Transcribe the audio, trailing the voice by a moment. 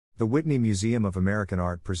The Whitney Museum of American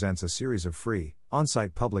Art presents a series of free,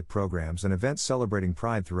 on-site public programs and events celebrating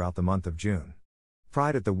Pride throughout the month of June.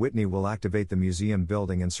 Pride at the Whitney will activate the museum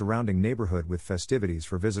building and surrounding neighborhood with festivities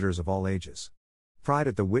for visitors of all ages. Pride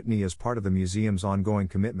at the Whitney is part of the museum's ongoing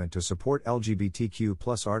commitment to support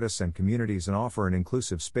LGBTQ+ artists and communities and offer an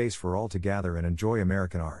inclusive space for all to gather and enjoy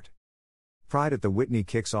American art. Pride at the Whitney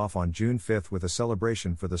kicks off on June 5 with a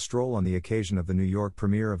celebration for The Stroll on the occasion of the New York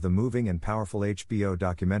premiere of the moving and powerful HBO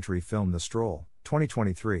documentary film The Stroll,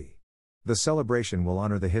 2023. The celebration will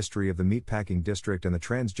honor the history of the meatpacking district and the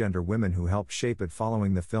transgender women who helped shape it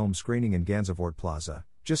following the film screening in Gansevoort Plaza,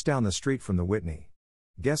 just down the street from the Whitney.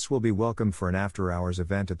 Guests will be welcomed for an after-hours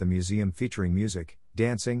event at the museum featuring music,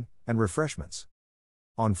 dancing, and refreshments.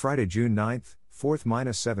 On Friday, June 9,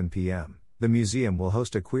 4-7 p.m., the museum will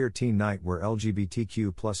host a Queer Teen Night where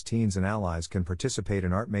LGBTQ+ teens and allies can participate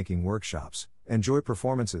in art-making workshops, enjoy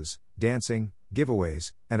performances, dancing,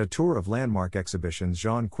 giveaways, and a tour of landmark exhibitions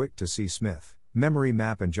John Quick to C. Smith, Memory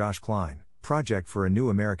Map and Josh Klein, Project for a New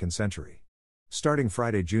American Century. Starting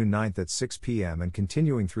Friday, June 9 at 6 p.m. and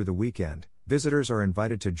continuing through the weekend, visitors are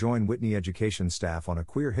invited to join Whitney education staff on a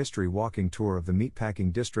queer history walking tour of the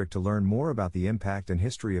meatpacking district to learn more about the impact and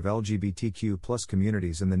history of LGBTQ+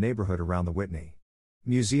 communities in the neighborhood around the Whitney.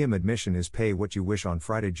 Museum admission is pay what you wish on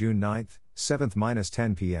Friday, June 9,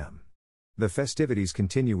 7-10 p.m. The festivities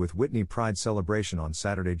continue with Whitney Pride celebration on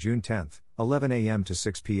Saturday, June 10, 11 a.m. to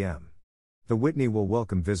 6 p.m. The Whitney will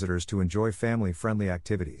welcome visitors to enjoy family-friendly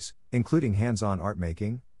activities, including hands-on art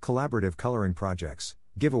making, collaborative coloring projects,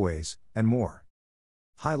 giveaways, and more.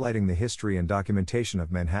 Highlighting the history and documentation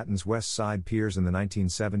of Manhattan's West Side piers in the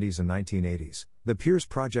 1970s and 1980s, the Piers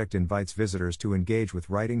Project invites visitors to engage with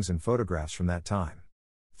writings and photographs from that time.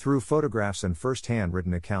 Through photographs and first-hand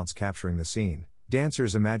written accounts capturing the scene,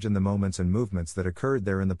 dancers imagine the moments and movements that occurred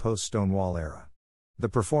there in the post-Stonewall era. The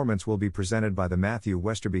performance will be presented by the Matthew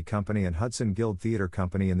Westerby Company and Hudson Guild Theater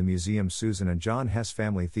Company in the museum's Susan and John Hess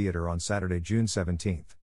Family Theater on Saturday, June 17.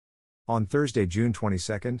 On Thursday, June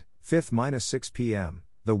 22, 5-6 p.m.,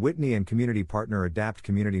 the Whitney and community partner Adapt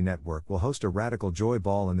Community Network will host a Radical Joy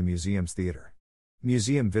Ball in the museum's theater.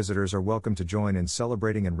 Museum visitors are welcome to join in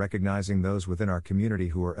celebrating and recognizing those within our community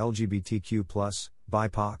who are LGBTQ+,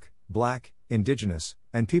 BIPOC, Black, Indigenous,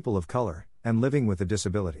 and people of color, and living with a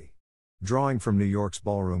disability. Drawing from New York's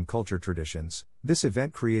ballroom culture traditions, this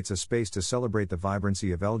event creates a space to celebrate the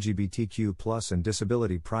vibrancy of LGBTQ+ and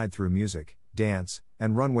disability pride through music, dance,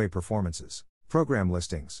 and runway performances. Program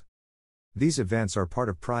listings. These events are part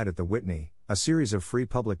of Pride at the Whitney, a series of free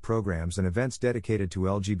public programs and events dedicated to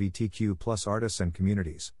LGBTQ+ artists and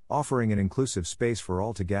communities, offering an inclusive space for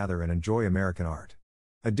all to gather and enjoy American art.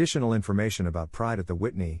 Additional information about Pride at the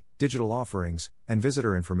Whitney, digital offerings, and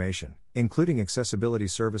visitor information, including accessibility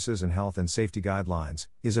services and health and safety guidelines,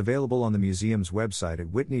 is available on the museum's website at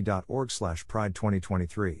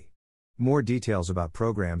whitney.org/pride2023. More details about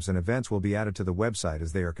programs and events will be added to the website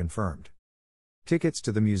as they are confirmed. Tickets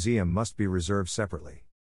to the museum must be reserved separately.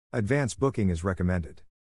 Advance booking is recommended.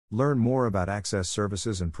 Learn more about access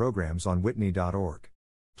services and programs on whitney.org.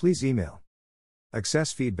 Please email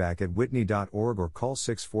accessfeedback@whitney.org or call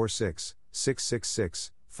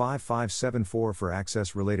 646-666-5574 for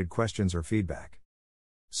access-related questions or feedback.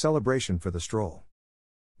 Celebration for the Stroll.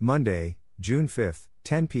 Monday, June 5,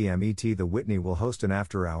 10 p.m. ET. The Whitney will host an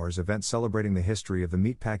after-hours event celebrating the history of the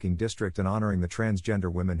meatpacking district and honoring the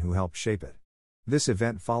transgender women who helped shape it. This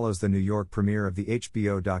event follows the New York premiere of the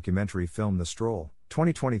HBO documentary film The Stroll,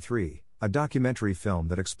 2023, a documentary film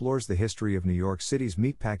that explores the history of New York City's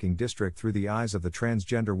meatpacking district through the eyes of the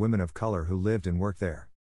transgender women of color who lived and worked there.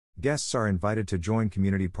 Guests are invited to join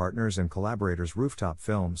community partners and collaborators Rooftop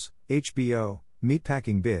Films, HBO,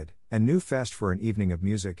 Meatpacking Bid, and New Fest for an evening of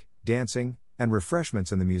music, dancing, and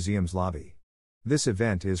refreshments in the museum's lobby. This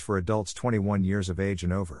event is for adults 21 years of age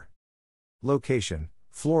and over. Location: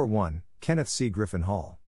 Floor 1, Kenneth C. Griffin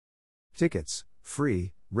Hall. Tickets: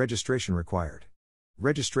 free, registration required.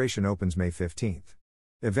 Registration opens May 15.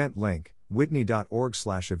 Event link: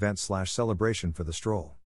 whitney.org/event/celebration for the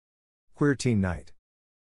Stroll. Queer Teen Night.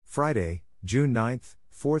 Friday, June 9,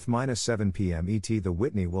 4-7 p.m. ET. The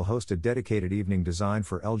Whitney will host a dedicated evening designed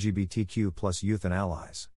for LGBTQ+ youth and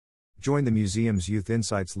allies. Join the museum's Youth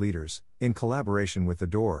Insights leaders, in collaboration with The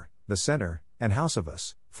Door, The Center, and House of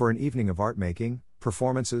Us, for an evening of art making,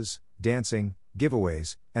 performances, dancing,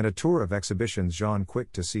 giveaways, and a tour of exhibitions John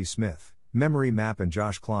Quick to C. Smith, Memory Map and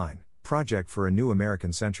Josh Klein, Project for a New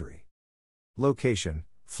American Century. Location: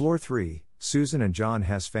 Floor 3, Susan and John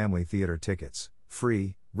Hess Family Theater. Tickets: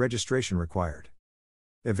 free, registration required.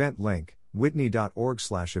 Event link: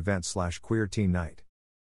 whitney.org/event/queer teen night.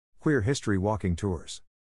 Queer History Walking Tours.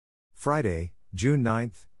 Friday, June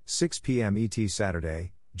 9th, 6 p.m. ET.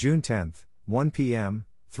 Saturday, June 10th, 1 p.m.,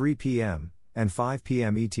 3 p.m., and 5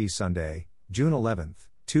 p.m. ET. Sunday, June 11th,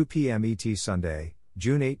 2 p.m. ET. Sunday,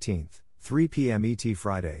 June 18th, 3 p.m. ET.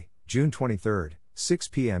 Friday, June 23rd, 6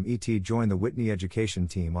 p.m. ET. Join the Whitney Education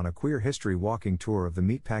Team on a queer history walking tour of the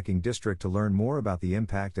Meatpacking District to learn more about the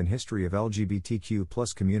impact and history of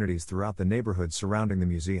LGBTQ+ communities throughout the neighborhoods surrounding the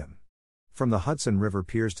museum. From the Hudson River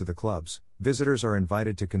piers to the clubs, visitors are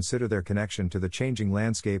invited to consider their connection to the changing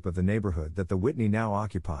landscape of the neighborhood that the Whitney now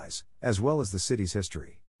occupies, as well as the city's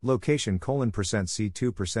history. Location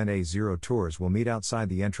 %C2%A0 tours will meet outside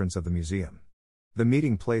the entrance of the museum. The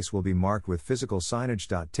meeting place will be marked with physical signage.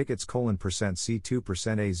 Tickets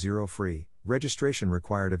 %C2%A0 free, registration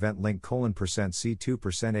required. Event link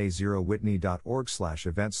 %C2%A0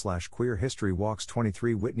 whitney.org/event/queer history walks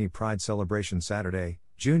 23 Whitney Pride Celebration Saturday,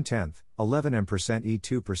 June 10th, 11 am %E2%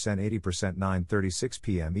 80% 9:36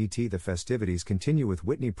 p.m. ET. The festivities continue with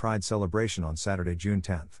Whitney Pride Celebration on Saturday, June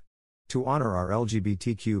 10th. To honor our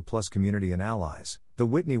LGBTQ+ community and allies, the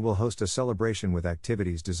Whitney will host a celebration with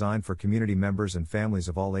activities designed for community members and families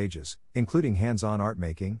of all ages, including hands-on art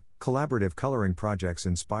making, collaborative coloring projects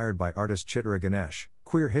inspired by artist Chitra Ganesh,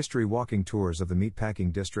 queer history walking tours of the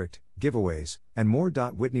Meatpacking District, giveaways, and more.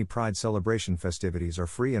 Whitney Pride Celebration festivities are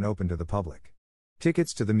free and open to the public.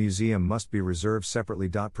 Tickets to the museum must be reserved separately.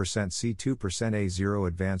 %C2%A0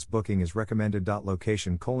 advance booking is recommended.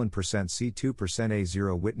 Location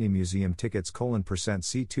 %C2%A0 Whitney Museum tickets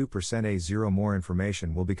 %C2%A0 More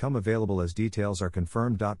information will become available as details are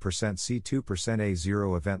confirmed.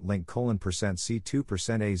 %C2%A0 event link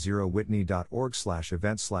 %C2%A0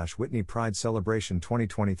 Whitney.org/event/Whitney Pride Celebration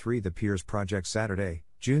 2023. The Piers Project Saturday,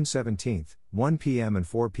 June 17th, 1 p.m. and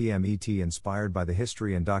 4 p.m. ET. Inspired by the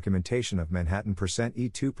history and documentation of Manhattan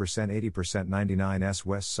 %E2% 80% 99s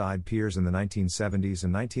West Side piers in the 1970s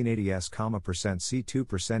and 1980s,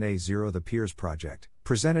 %C2%A0 The Piers Project,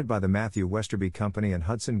 presented by the Matthew Westerby Company and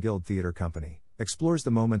Hudson Guild Theater Company, explores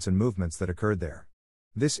the moments and movements that occurred there.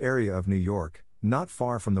 This area of New York, not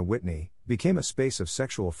far from the Whitney, became a space of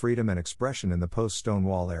sexual freedom and expression in the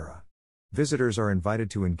post-Stonewall era. Visitors are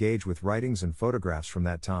invited to engage with writings and photographs from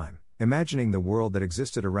that time, imagining the world that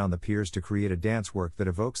existed around the piers to create a dance work that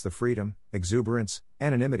evokes the freedom, exuberance,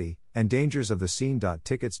 anonymity, and dangers of the scene.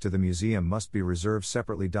 Tickets to the museum must be reserved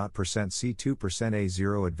separately.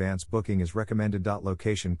 %C2%A0 advance booking is recommended.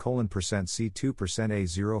 Location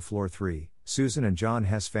 %C2%A0 Floor 3, Susan and John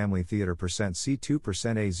Hess Family Theater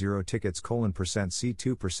 %C2%A0 tickets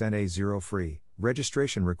 %C2%A0 free,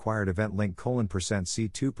 registration required. Event link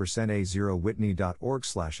 %C2%A0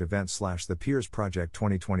 Whitney.org/event/The Piers Project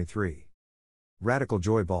 2023. Radical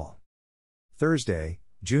Joy Ball. Thursday,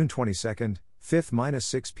 June 22nd,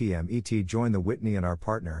 5-6 p.m. ET. Join the Whitney and our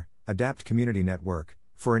partner, Adapt Community Network,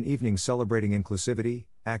 for an evening celebrating inclusivity,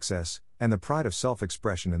 access, and the pride of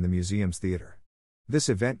self-expression in the museum's theater. This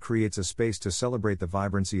event creates a space to celebrate the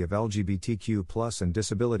vibrancy of LGBTQ+ and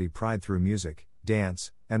disability pride through music,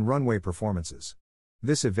 dance, and runway performances.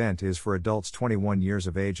 This event is for adults 21 years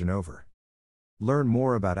of age and over. Learn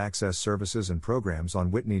more about access services and programs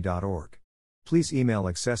on whitney.org. Please email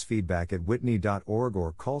accessfeedback@whitney.org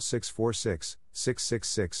or call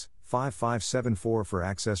 646-666-5574 for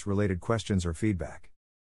access-related questions or feedback.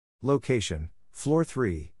 Location, Floor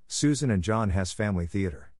 3, Susan and John Hess Family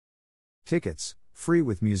Theater. Tickets, free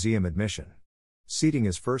with museum admission. Seating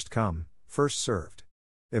is first come, first served.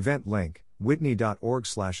 Event link,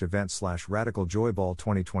 whitney.org/event/Radical Joy Ball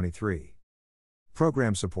 2023.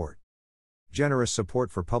 Program support. Generous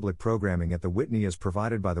support for public programming at the Whitney is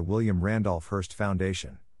provided by the William Randolph Hearst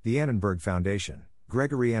Foundation, the Annenberg Foundation,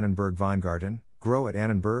 Gregory Annenberg Weingarten, Grow at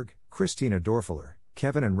Annenberg, Christina Dorfler,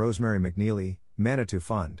 Kevin and Rosemary McNeely, Manitou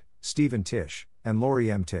Fund, Stephen Tisch, and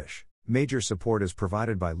Lori M. Tisch. Major support is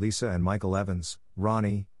provided by Lisa and Michael Evans,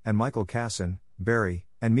 Ronnie, and Michael Casson, Barry,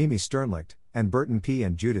 and Mimi Sternlicht, and Burton P.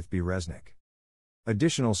 and Judith B. Resnick.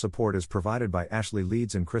 Additional support is provided by Ashley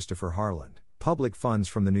Leeds and Christopher Harland. Public funds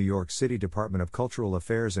from the New York City Department of Cultural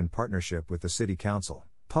Affairs in partnership with the City Council,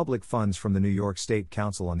 public funds from the New York State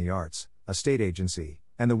Council on the Arts, a state agency,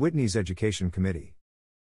 and the Whitney's Education Committee.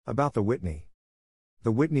 About the Whitney.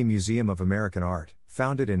 The Whitney Museum of American Art,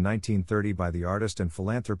 founded in 1930 by the artist and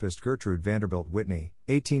philanthropist Gertrude Vanderbilt Whitney,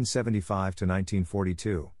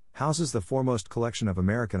 1875-1942, houses the foremost collection of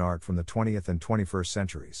American art from the 20th and 21st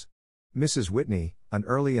centuries. Mrs. Whitney, an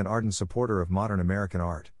early and ardent supporter of modern American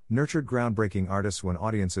art, nurtured groundbreaking artists when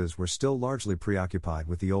audiences were still largely preoccupied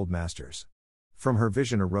with the old masters. From her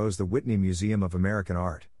vision arose the Whitney Museum of American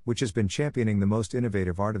Art, which has been championing the most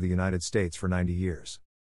innovative art of the United States for 90 years.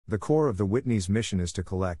 The core of the Whitney's mission is to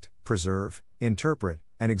collect, preserve, interpret,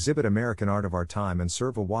 and exhibit American art of our time and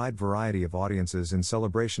serve a wide variety of audiences in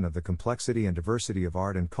celebration of the complexity and diversity of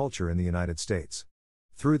art and culture in the United States.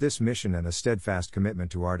 Through this mission and a steadfast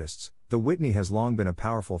commitment to artists, the Whitney has long been a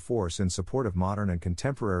powerful force in support of modern and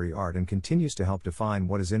contemporary art and continues to help define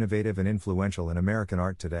what is innovative and influential in American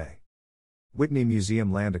art today. Whitney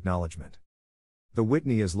Museum Land Acknowledgement. The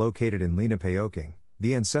Whitney is located in Lenapehoking,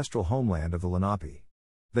 the ancestral homeland of the Lenape.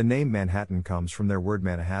 The name Manhattan comes from their word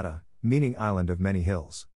Mannahatta, meaning island of many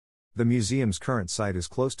hills. The museum's current site is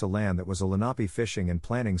close to land that was a Lenape fishing and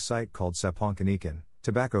planting site called Saponkanikan,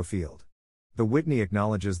 Tobacco Field. The Whitney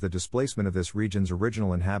acknowledges the displacement of this region's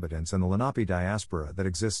original inhabitants and the Lenape diaspora that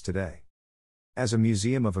exists today. As a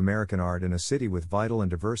museum of American art in a city with vital and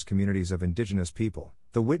diverse communities of indigenous people,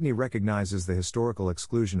 the Whitney recognizes the historical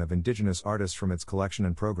exclusion of indigenous artists from its collection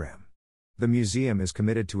and program. The museum is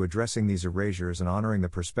committed to addressing these erasures and honoring the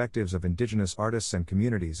perspectives of indigenous artists and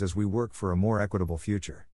communities as we work for a more equitable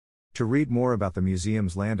future. To read more about the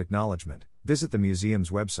museum's land acknowledgement, visit the museum's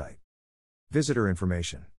website. Visitor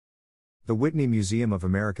information. The Whitney Museum of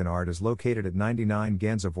American Art is located at 99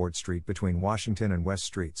 Gansevoort Street between Washington and West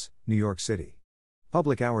Streets, New York City.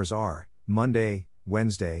 Public hours are Monday,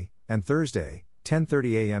 Wednesday, and Thursday,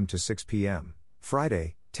 10:30 a.m. to 6 p.m.,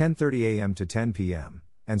 Friday, 10:30 a.m. to 10 p.m.,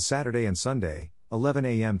 and Saturday and Sunday, 11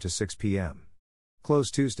 a.m. to 6 p.m.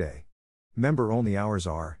 Closed Tuesday. Member-only hours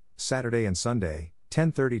are Saturday and Sunday,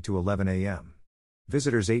 10:30 to 11 a.m.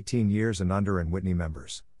 Visitors 18 years and under and Whitney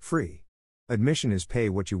members, free. Admission is pay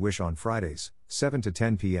what you wish on Fridays, 7 to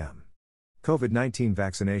 10 p.m. COVID-19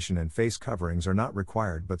 vaccination and face coverings are not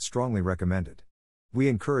required but strongly recommended. We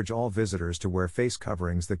encourage all visitors to wear face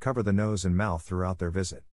coverings that cover the nose and mouth throughout their visit.